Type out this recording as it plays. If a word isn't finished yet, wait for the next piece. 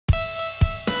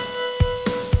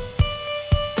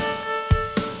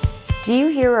Do you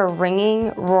hear a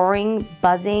ringing, roaring,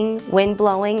 buzzing, wind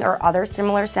blowing, or other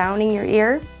similar sound in your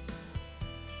ear?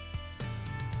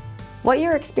 What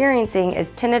you're experiencing is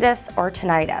tinnitus or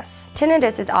tinnitus.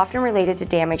 Tinnitus is often related to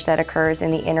damage that occurs in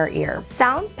the inner ear.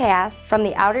 Sounds pass from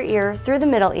the outer ear through the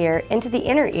middle ear into the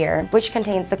inner ear, which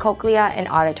contains the cochlea and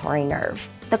auditory nerve.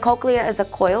 The cochlea is a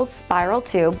coiled spiral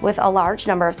tube with a large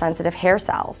number of sensitive hair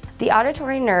cells. The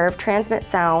auditory nerve transmits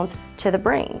sounds to the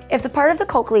brain. If the part of the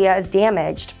cochlea is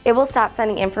damaged, it will stop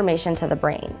sending information to the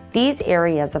brain. These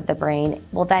areas of the brain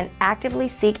will then actively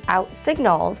seek out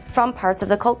signals from parts of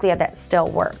the cochlea that still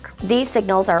work. These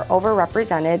signals are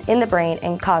overrepresented in the brain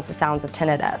and cause the sounds of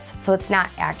tinnitus, so it's not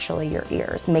actually your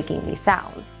ears making these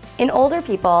sounds. In older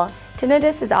people,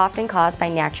 tinnitus is often caused by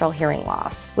natural hearing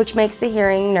loss, which makes the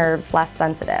hearing nerves less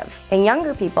sensitive. In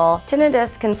younger people,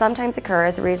 tinnitus can sometimes occur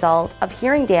as a result of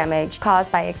hearing damage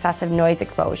caused by excessive noise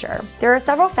exposure. There are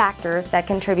several factors that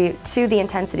contribute to the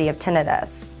intensity of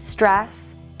tinnitus: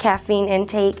 stress, caffeine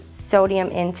intake, sodium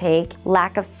intake,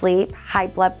 lack of sleep, high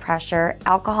blood pressure,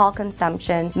 alcohol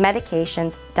consumption,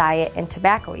 medications, diet, and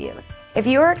tobacco use. If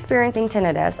you are experiencing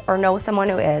tinnitus or know someone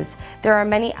who is, there are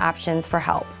many options for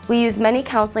help. We use many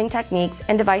counseling techniques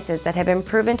and devices that have been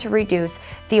proven to reduce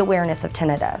the awareness of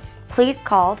tinnitus. Please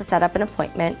call to set up an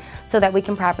appointment so that we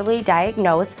can properly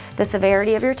diagnose the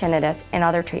severity of your tinnitus and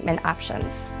other treatment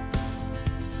options.